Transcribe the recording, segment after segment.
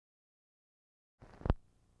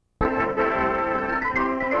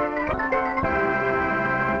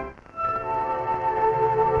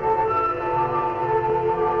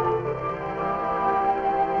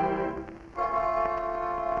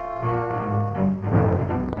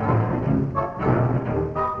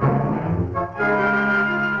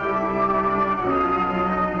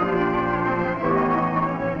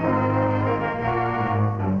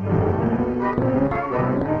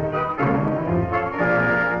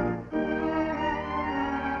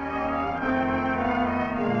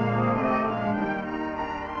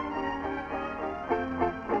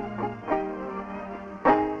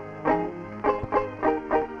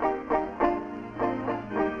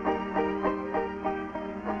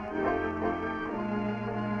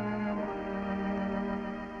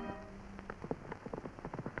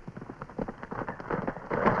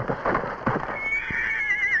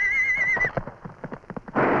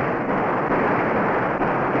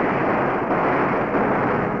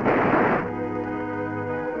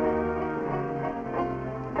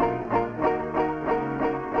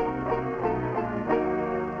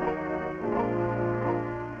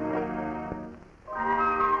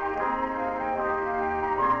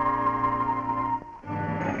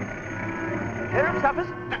post office?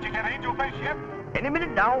 Did you get Angel Face yet? Any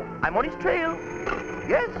minute now. I'm on his trail.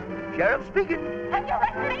 Yes, Sheriff speaking. Have you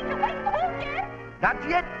arrested Angel Face the Wolf yet? Not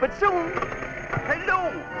yet, but soon.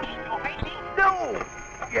 Hello. Angel Face? No.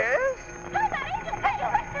 Yes? How about Angel Face? Have you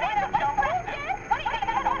arrested Angel Face the Wolf yet? What do you think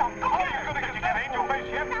of that? Oh, you're gonna get Angel Face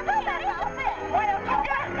yet? Now, how about Angel Face? Why don't you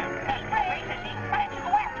get him? Angel Face is he? Why don't you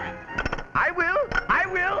go after him? I will. I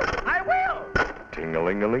will. I will.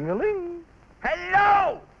 Ting-a-ling-a-ling-a-ling.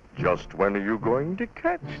 Hello. Just when are you going to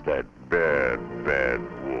catch that bad, bad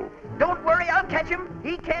wolf? Don't worry, I'll catch him.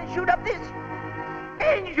 He can't shoot up this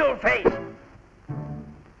Angel Face.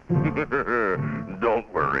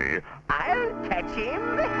 Don't worry. I'll catch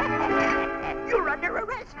him. You're under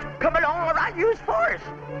arrest. Come along or I'll use force.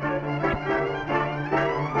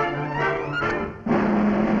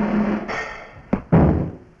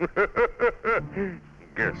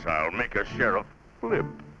 Guess I'll make a sheriff flip.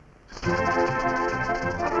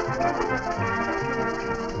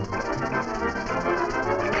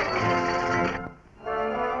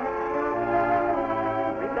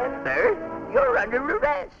 Remember, you're under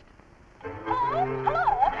arrest.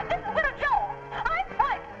 Hello, this is Widow Jones. I'm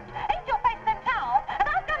frightened. Angel Face is in town, and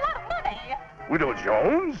I've got a lot of money. Widow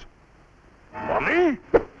Jones? Money?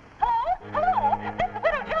 Hello, this is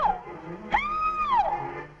Widow Jones.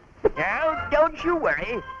 Help! Now, don't you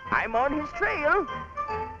worry. I'm on his trail.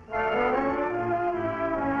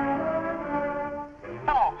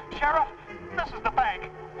 Hello, Sheriff. This is the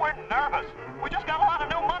bank. We're nervous. We just got a lot of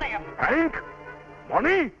new money and... Bank?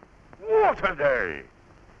 Money? What a day!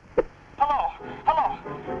 Hello.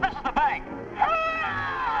 This is the bank.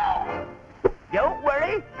 Help! Don't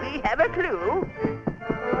worry, we have a clue.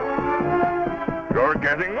 You're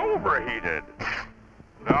getting overheated.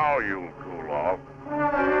 Now you'll cool off.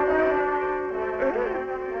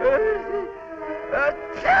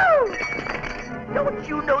 Don't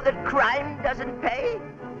you know that crime doesn't pay?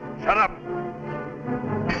 Shut up!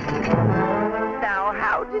 Now,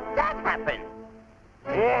 how did that happen?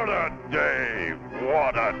 What a day!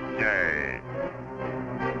 What a day!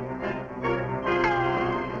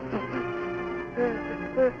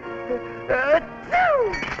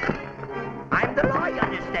 I'm the law, you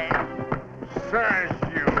understand? Says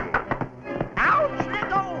you! Ouch! Let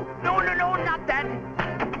go! No, not that!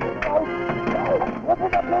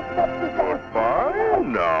 Goodbye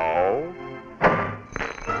now.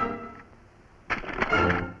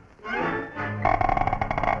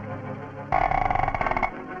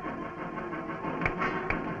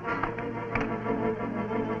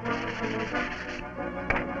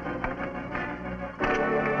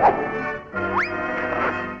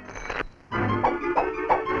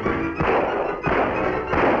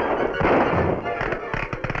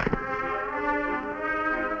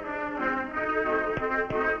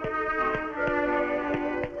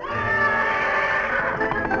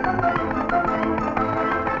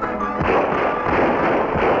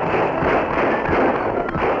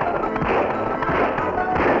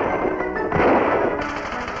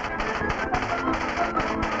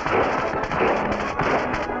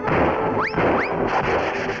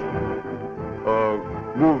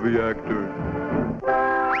 Movie actor.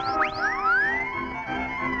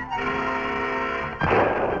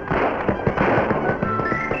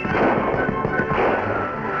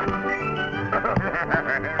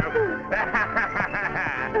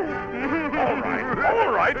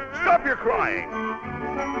 All right, stop your crying.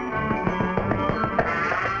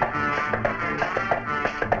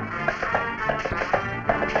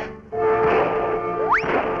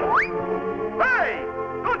 Hey!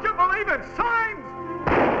 Don't you believe in signs?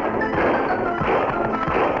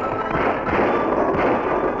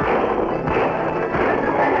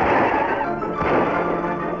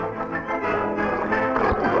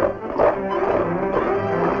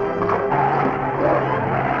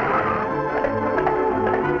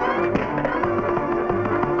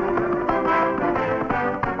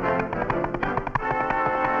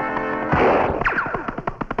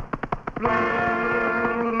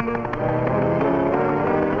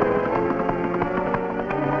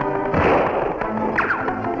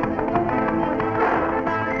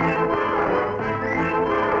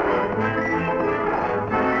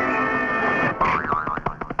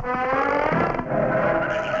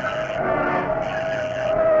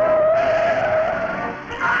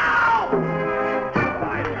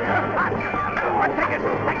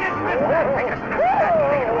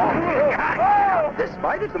 This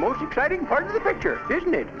fight is the most exciting part of the picture,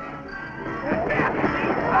 isn't it?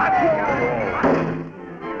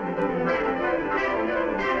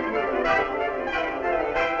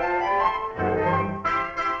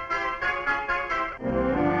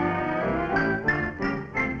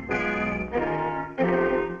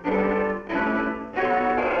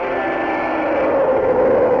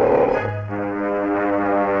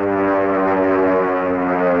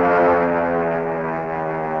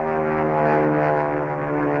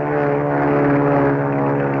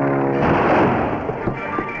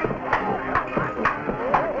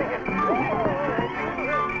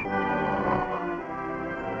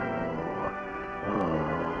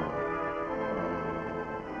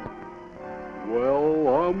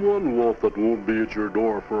 I'm one wolf that won't be at your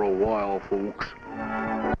door for a while, folks.